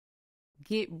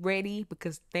Get ready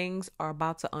because things are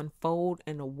about to unfold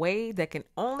in a way that can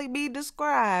only be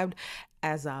described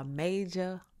as a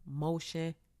major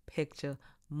motion picture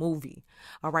movie.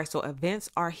 All right, so events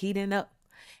are heating up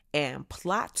and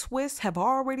plot twists have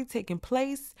already taken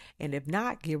place. And if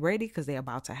not, get ready because they're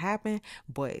about to happen.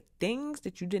 But things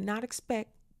that you did not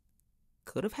expect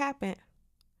could have happened,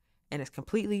 and it's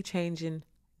completely changing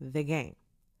the game.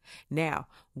 Now,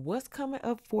 what's coming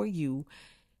up for you?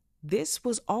 This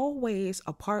was always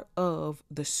a part of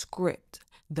the script,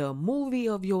 the movie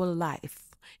of your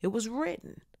life. It was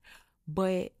written,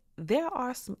 but there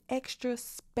are some extra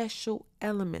special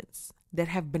elements that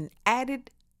have been added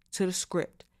to the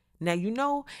script. Now,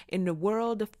 in the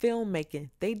world of filmmaking,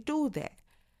 they do that.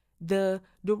 The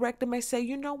director may say,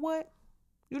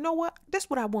 that's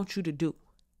what I want you to do.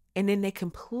 And then they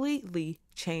completely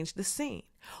change the scene.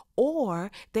 Or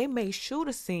they may shoot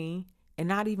a scene and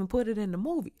not even put it in the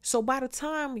movie. So by the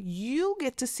time you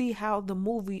get to see how the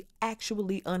movie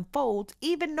actually unfolds,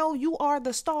 even though you are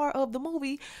the star of the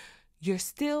movie, you're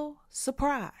still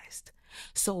surprised.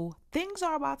 So things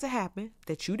are about to happen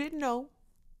that you didn't know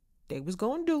they was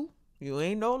going to do. You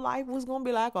ain't know life was going to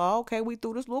be like, oh, okay, we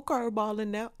threw this little curveball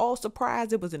in there. Oh,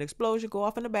 surprise, it was an explosion go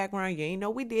off in the background. You ain't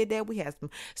know we did that. We had some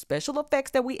special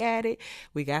effects that we added.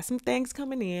 We got some things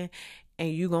coming in, and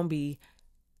you going to be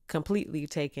completely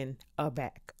taken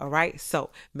aback. All right. So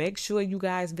make sure you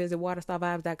guys visit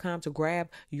waterstarvibes.com to grab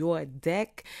your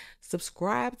deck.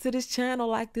 Subscribe to this channel,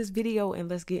 like this video, and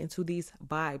let's get into these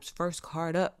vibes. First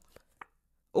card up.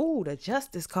 Ooh, the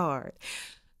Justice card.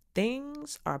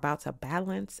 Things are about to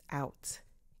balance out.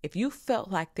 If you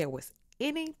felt like there was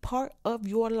any part of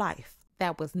your life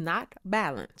that was not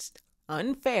balanced,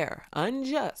 unfair,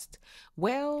 unjust,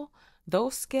 well,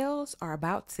 those scales are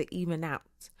about to even out.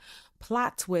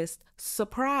 Plot twist,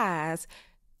 surprise,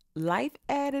 life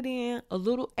added in a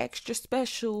little extra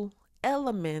special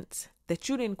element that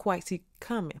you didn't quite see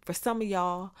coming. For some of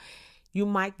y'all, you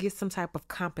might get some type of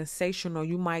compensation, or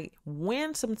you might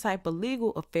win some type of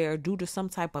legal affair due to some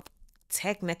type of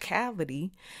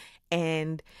technicality.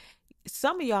 And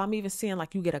some of y'all, I'm even seeing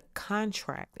like you get a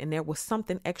contract and there was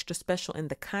something extra special in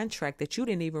the contract that you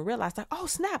didn't even realize. Like, oh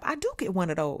snap, I do get one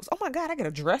of those. Oh my God, I get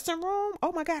a dressing room.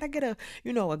 Oh my God, I get a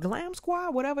glam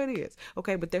squad, whatever it is.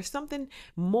 Okay, but there's something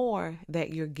more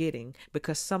that you're getting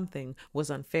because something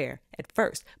was unfair at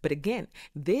first. But again,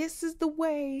 this is the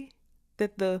way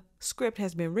that the script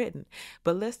has been written.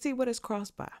 But let's see what is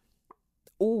crossed by.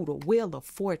 Oh, the Wheel of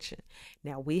Fortune.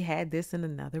 Now, we had this in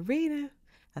another reading.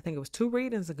 I think it was 2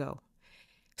 readings ago.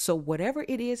 So whatever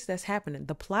it is that's happening,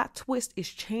 the plot twist is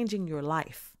changing your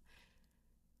life.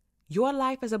 Your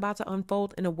life is about to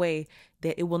unfold in a way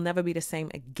that it will never be the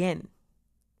same again.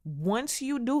 Once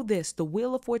you do this, the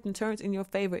Wheel of Fortune turns in your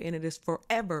favor and it is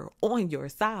forever on your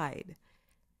side.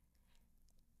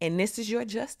 And this is your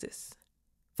justice.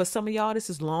 For some of y'all, this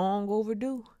is long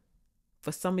overdue.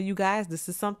 For some of you guys, this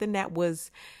is something that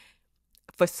was,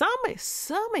 for some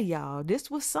of y'all, this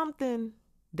was something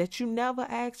that you never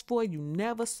asked for. You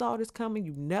never saw this coming.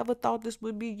 You never thought this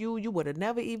would be you. You would have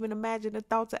never even imagined a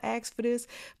thought to ask for this.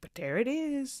 But there it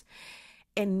is.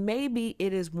 And maybe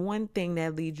it is one thing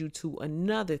that leads you to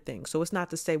another thing. So it's not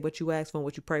to say what you ask for and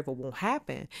what you pray for won't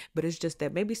happen, but it's just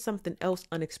that maybe something else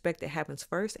unexpected happens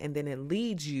first and then it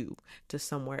leads you to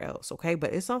somewhere else. Okay.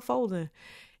 But it's unfolding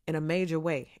in a major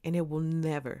way and it will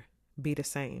never be the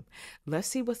same. Let's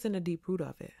see what's in the deep root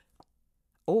of it.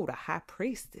 Oh, the High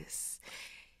Priestess.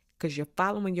 Because you're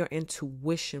following your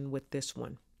intuition with this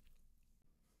one.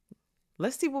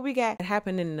 Let's see what we got that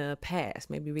happened in the past,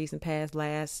 maybe recent past,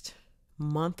 last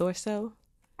month or so.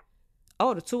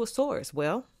 Oh, the Two of Swords.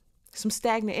 Well, some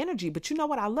stagnant energy, but you know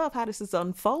what? I love how this is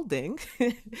unfolding.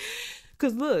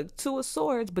 Because look, Two of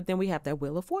Swords, but then we have that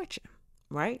Wheel of Fortune,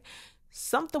 right?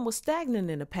 Something was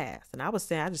stagnant in the past. And I just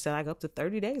said like up to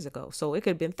 30 days ago. So it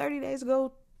could have been 30 days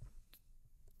ago,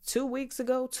 2 weeks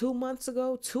ago, 2 months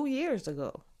ago, 2 years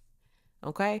ago.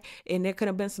 Okay. And there could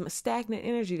have been some stagnant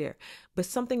energy there, but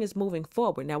something is moving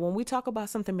forward. Now, when we talk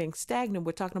about something being stagnant,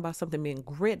 we're talking about something being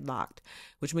gridlocked,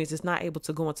 which means it's not able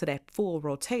to go into that full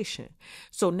rotation.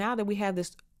 So now that we have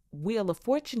this Wheel of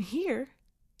Fortune here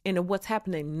in a what's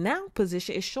happening now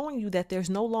position, is showing you that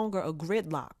there's no longer a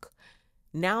gridlock.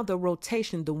 Now the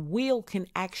rotation, the wheel can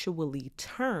actually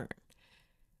turn.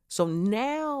 So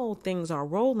now things are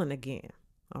rolling again.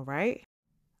 All right.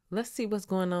 Let's see what's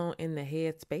going on in the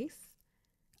head space.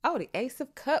 Oh, the Ace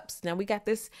of Cups. Now we got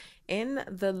this in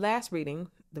the last reading,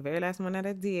 the very last one that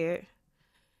I did.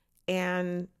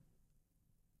 And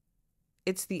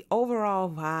it's the overall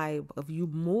vibe of you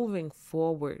moving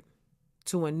forward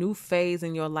to a new phase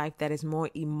in your life that is more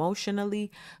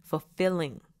emotionally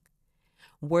fulfilling,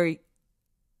 where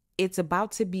it's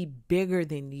about to be bigger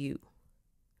than you.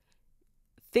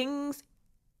 Things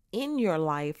in your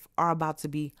life are about to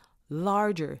be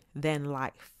larger than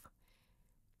life.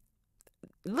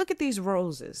 Look at these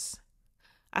roses.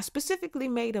 I specifically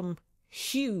made them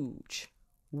huge,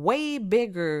 way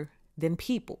bigger than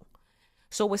people.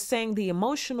 So it's saying the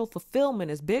emotional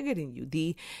fulfillment is bigger than you.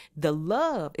 The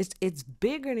love it's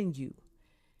bigger than you.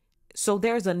 So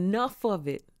there's enough of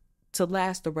it to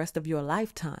last the rest of your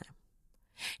lifetime.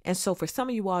 And so for some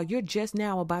of you all, you're just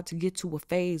now about to get to a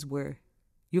phase where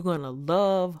you're going to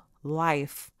love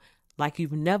life like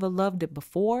you've never loved it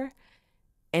before.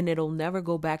 And it'll never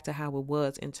go back to how it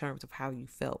was in terms of how you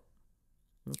felt.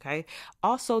 Okay.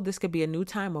 Also, this could be a new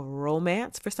time of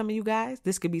romance for some of you guys.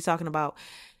 This could be talking about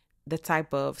the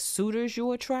type of suitors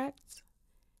you attract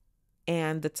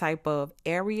and the type of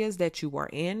areas that you are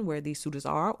in where these suitors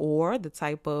are, or the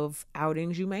type of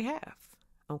outings you may have.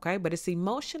 Okay. But it's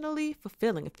emotionally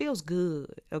fulfilling. It feels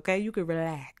good. Okay. You can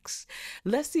relax.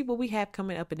 Let's see what we have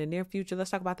coming up in the near future.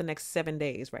 Let's talk about the next 7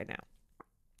 days right now.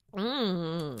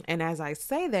 And as I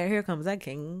say there, here comes that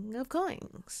King of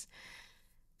Coins.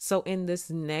 So in this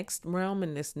next realm,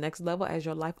 in this next level, as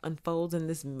your life unfolds in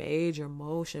this major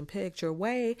motion picture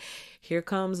way, here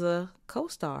comes a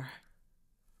co-star.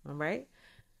 All right.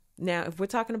 Now, if we're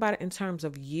talking about it in terms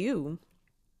of you,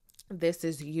 this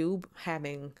is you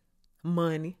having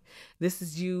money. This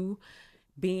is you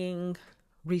being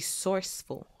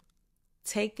resourceful,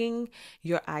 taking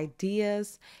your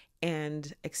ideas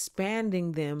and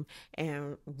expanding them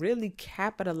and really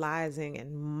capitalizing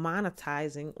and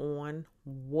monetizing on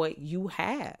what you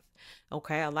have.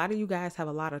 Okay. A lot of you guys have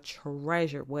a lot of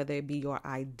treasure, whether it be your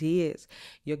ideas,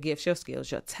 your gifts, your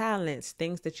skills, your talents,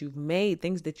 things that you've made,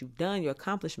 things that you've done, your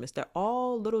accomplishments. They're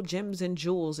all little gems and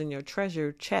jewels in your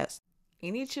treasure chest.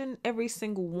 And each and every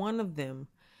single one of them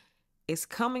is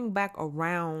coming back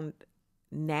around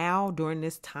now during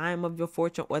this time of your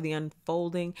fortune or the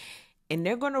unfolding. And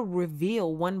they're going to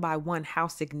reveal one by one how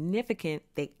significant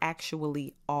they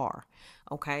actually are.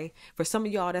 Okay. For some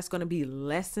of y'all, that's going to be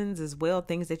lessons as well.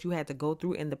 Things that you had to go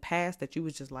through in the past that you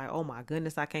was just like, oh my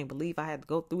goodness, I can't believe I had to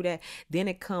go through that. Then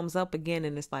it comes up again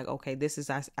and it's like, okay,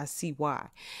 I see why.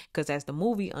 Because as the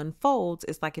movie unfolds,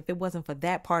 it's like if it wasn't for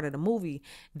that part of the movie,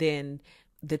 then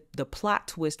the plot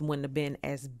twist wouldn't have been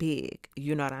as big.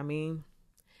 You know what I mean?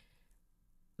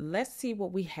 Let's see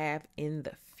what we have in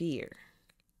the fear.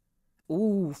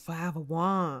 Ooh, 5 of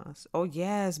Wands. Oh,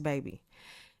 yes, baby.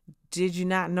 Did you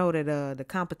not know that the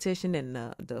competition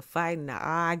and the fighting, the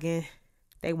arguing,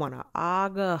 they want to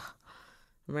argue,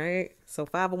 right? So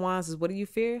 5 of Wands is, what do you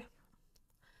fear?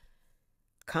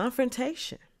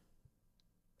 Confrontation.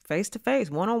 Face to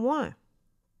face, one-on-one.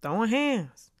 Throwing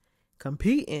hands.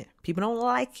 Competing. People don't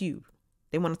like you.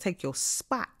 They want to take your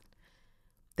spot.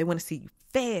 They want to see you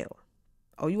fail.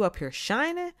 Oh, you up here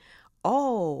shining?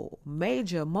 Oh,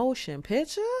 major motion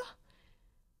picture?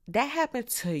 That happened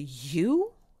to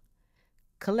you?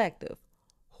 Collective.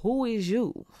 Who is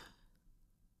you?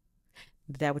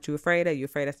 Is that what you're afraid of? You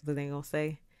afraid that's what they're going to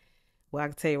say? Well, I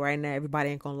can tell you right now,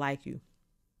 everybody ain't going to like you.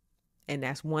 And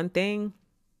that's one thing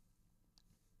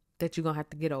that you're going to have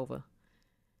to get over.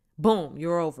 Boom,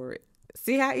 you're over it.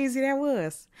 See how easy that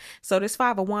was? So this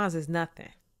 5 of Wands is nothing.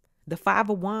 The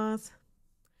 5 of Wands,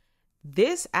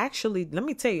 this actually, let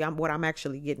me tell you what I'm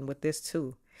actually getting with this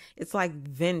too. It's like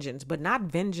vengeance, but not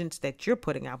vengeance that you're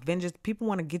putting out. Vengeance, people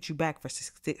want to get you back for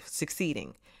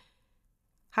succeeding.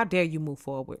 How dare you move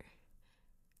forward?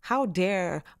 How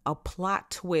dare a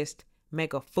plot twist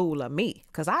make a fool of me?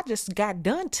 Because I just got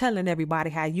done telling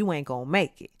everybody how you ain't going to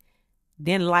make it.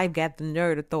 Then life got the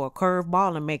nerve to throw a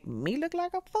curveball and make me look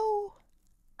like a fool?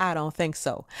 I don't think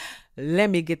so.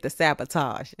 Let me get the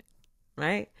sabotage,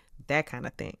 right? That kind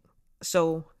of thing.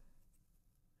 So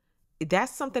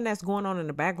that's something that's going on in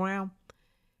the background,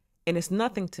 and it's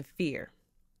nothing to fear.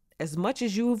 As much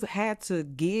as you've had to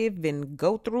give and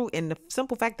go through, and the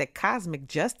simple fact that cosmic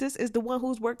justice is the one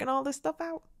who's working all this stuff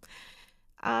out.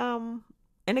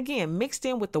 And again, mixed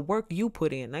in with the work you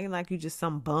put in. Ain't like you just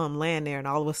some bum laying there and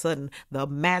all of a sudden the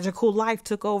magical life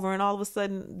took over and all of a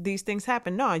sudden these things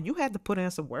happen. No, you had to put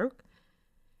in some work.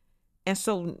 And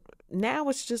so now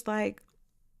it's just like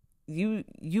you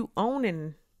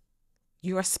owning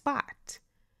your spot.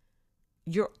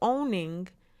 You're owning.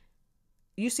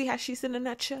 You see how she's sitting in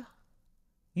that chair?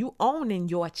 You owning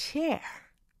your chair.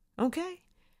 Okay?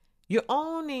 You're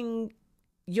owning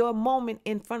your moment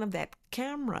in front of that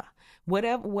camera.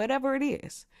 Whatever it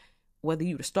is. Whether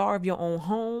you the star of your own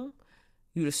home,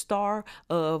 you the star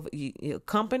of your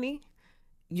company,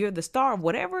 you're the star of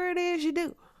whatever it is you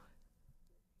do.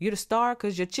 You're the star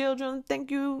because your children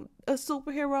think you a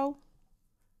superhero.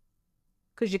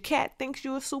 Because your cat thinks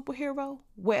you a superhero.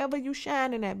 Wherever you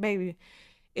shining at, baby,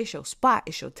 it's your spot.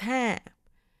 It's your time.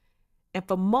 And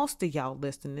for most of y'all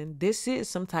listening, this is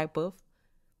some type of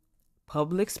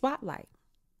public spotlight.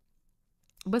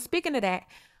 But speaking of that,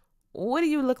 what do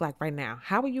you look like right now?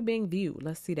 How are you being viewed?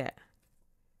 Let's see that.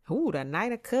 Ooh, the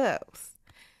Knight of Cups.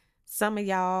 Some of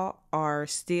y'all are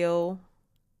still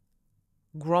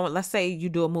growing. Let's say you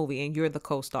do a movie and you're the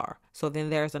co-star. So then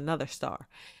there's another star.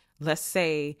 Let's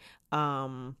say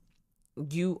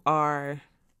you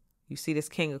see this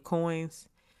King of Coins.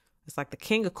 It's like the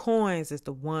King of Coins is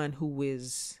the one who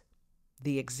is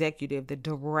the executive, the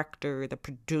director, the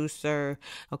producer,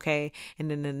 okay?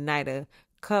 And then the Knight of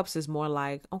Cups is more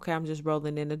like, okay, I'm just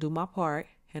rolling in to do my part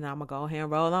and I'm going to go ahead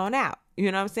and roll on out.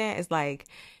 You know what I'm saying? It's like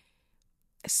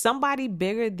somebody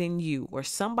bigger than you or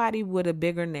somebody with a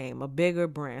bigger name, a bigger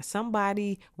brand,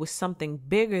 somebody with something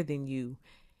bigger than you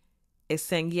is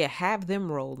saying, yeah, have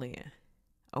them roll in.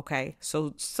 Okay?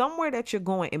 So somewhere that you're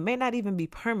going, it may not even be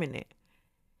permanent.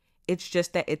 It's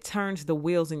just that it turns the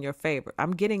wheels in your favor.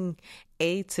 I'm getting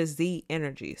A to Z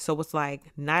energy. So it's like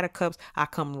Knight of Cups. I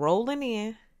come rolling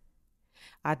in.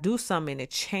 I do something.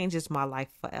 It changes my life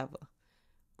forever.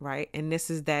 Right? And this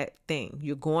is that thing.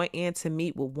 You're going in to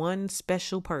meet with one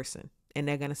special person. And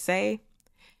they're going to say,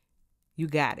 you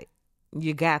got it.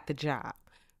 You got the job.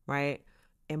 Right?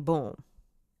 And boom.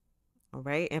 All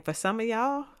right? And for some of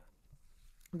y'all,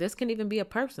 this can even be a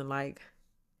person like,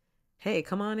 hey,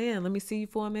 come on in. Let me see you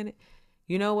for a minute.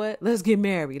 You know what? Let's get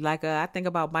married. Like I think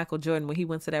about Michael Jordan when he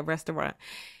went to that restaurant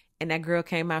and that girl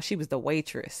came out. She was the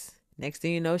waitress. Next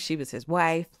thing you know, she was his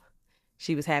wife.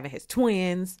 She was having his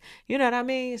twins. You know what I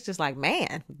mean? It's just like,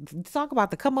 man, talk about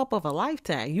the come up of a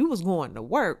lifetime. You was going to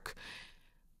work,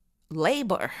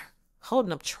 labor,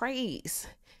 holding up trays.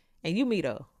 And you meet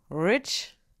a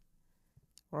rich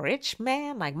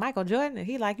man like Michael Jordan. And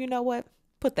he like, you know what?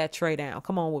 Put that tray down.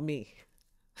 Come on with me.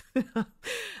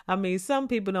 I mean, some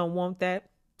people don't want that,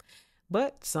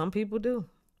 but some people do.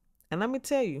 And let me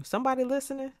tell you, somebody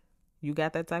listening, you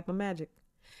got that type of magic.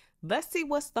 Let's see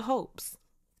what's the hopes.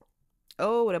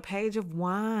 Oh, the Page of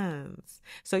Wands.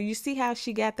 So you see how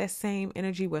she got that same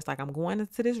energy where it's like, I'm going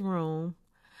into this room.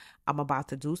 I'm about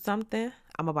to do something.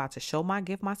 I'm about to show my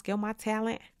gift, my skill, my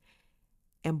talent.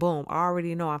 And boom, I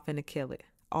already know I'm finna kill it.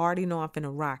 I already know I'm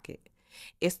finna rock it.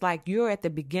 It's like you're at the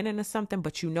beginning of something,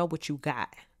 but you know what you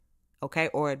got. Okay?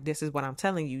 Or this is what I'm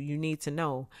telling you. You need to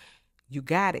know you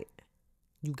got it.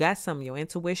 You got some. Your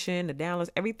intuition, the downloads,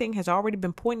 everything has already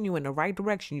been pointing you in the right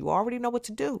direction. You already know what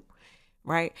to do.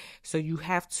 Right? So you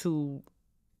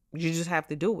just have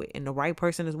to do it. And the right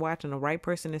person is watching, the right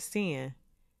person is seeing.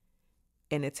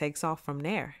 And it takes off from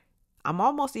there. I'm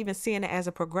almost even seeing it as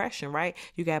a progression, right?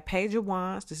 You got Page of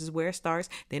Wands. This is where it starts.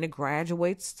 Then it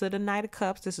graduates to the Knight of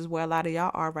Cups. This is where a lot of y'all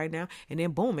are right now. And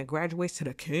then boom, it graduates to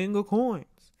the King of Coins.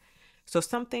 So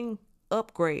something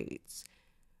upgrades,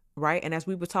 right? And as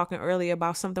we were talking earlier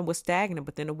about something was stagnant,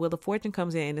 but then the Wheel of Fortune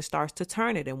comes in and it starts to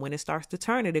turn it. And when it starts to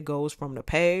turn it, it goes from the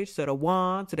Page to the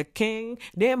Wand to the King.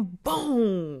 Then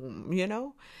boom,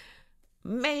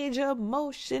 major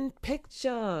motion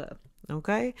picture.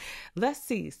 Okay, let's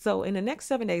see. So in the next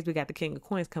 7 days, we got the King of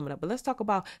Coins coming up, but let's talk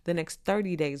about the next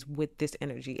 30 days with this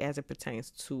energy as it pertains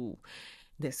to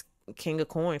this King of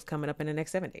Coins coming up in the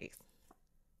next 7 days.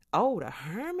 Oh, the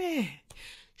Hermit.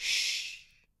 Shh.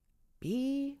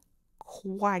 Be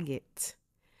quiet.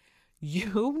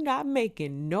 You not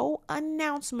making no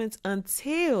announcements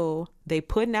until they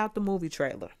putting out the movie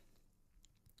trailer.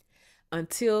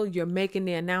 Until you're making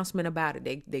the announcement about it.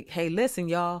 They hey, listen,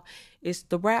 y'all, it's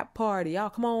the rap party. Y'all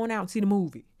come on out and see the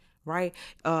movie, right?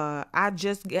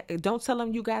 Don't tell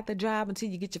them you got the job until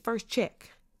you get your first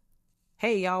check.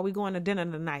 Hey, y'all, we going to dinner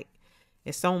tonight.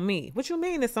 It's on me. What you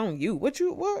mean it's on you?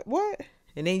 What?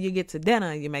 And then you get to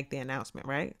dinner and you make the announcement,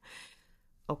 right?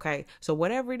 Okay, so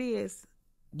whatever it is,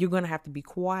 you're going to have to be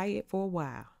quiet for a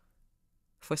while.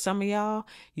 For some of y'all,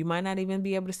 you might not even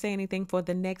be able to say anything for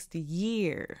the next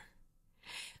year.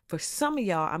 For some of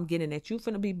y'all, I'm getting that you're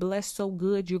going to be blessed so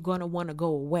good, you're going to want to go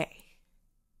away.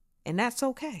 And that's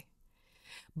okay.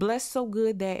 Blessed so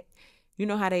good that, you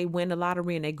know how they win the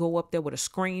lottery and they go up there with a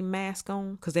scream mask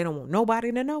on because they don't want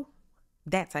nobody to know?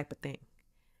 That type of thing.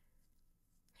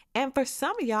 And for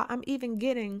some of y'all, I'm even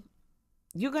getting,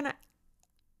 you're going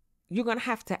to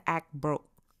have to act broke.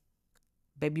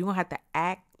 Baby, you're going to have to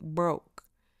act broke.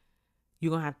 You're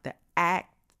going to have to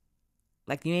act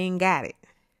like you ain't got it.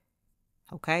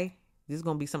 Okay? This is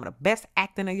going to be some of the best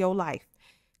acting of your life.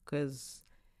 Because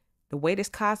The way this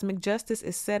cosmic justice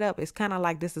is set up, it's kind of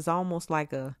like this is almost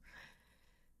like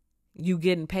you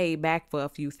getting paid back for a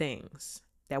few things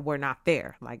that were not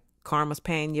fair. Like karma's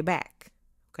paying you back.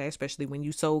 Okay, especially when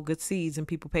you sowed good seeds and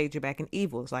people paid you back in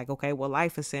evil. It's like, okay, well,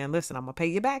 life is saying, listen, I'm going to pay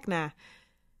you back now.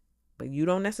 But you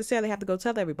don't necessarily have to go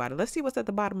tell everybody. Let's see what's at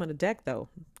the bottom of the deck, though.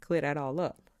 Clear that all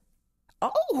up.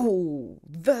 Oh,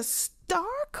 the Star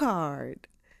card.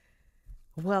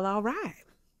 Well, all right.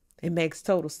 It makes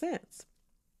total sense.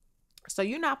 So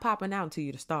you're not popping out until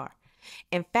you're the star.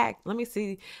 In fact, let me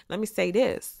say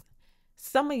this.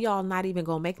 Some of y'all not even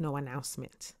going to make no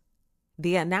announcement.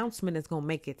 The announcement is going to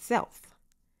make itself.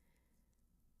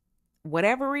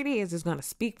 Whatever it is going to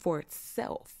speak for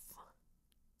itself.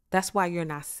 That's why you're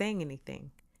not saying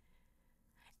anything.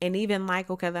 And even like,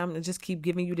 okay, I'm gonna just keep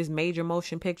giving you this major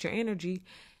motion picture energy.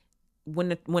 When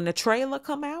the trailer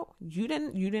come out, you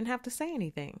didn't have to say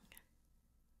anything.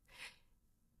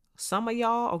 Some of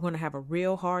y'all are gonna have a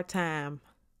real hard time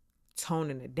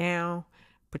toning it down,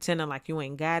 pretending like you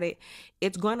ain't got it.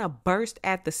 It's gonna burst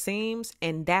at the seams,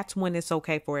 and that's when it's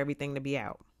okay for everything to be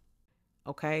out.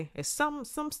 Okay, it's some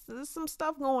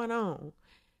stuff going on.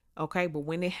 Okay, but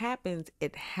when it happens,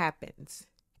 it happens.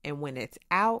 And when it's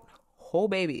out, oh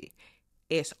baby,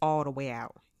 it's all the way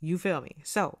out. You feel me?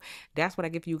 So that's what I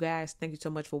give you guys. Thank you so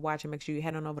much for watching. Make sure you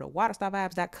head on over to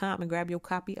waterstarvibes.com and grab your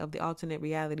copy of the Alternate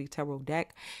Reality Tarot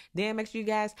deck. Then make sure you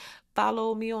guys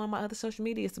follow me on my other social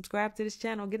media. Subscribe to this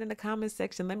channel. Get in the comments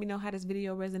section. Let me know how this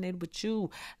video resonated with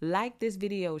you. Like this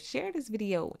video. Share this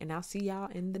video. And I'll see y'all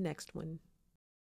in the next one.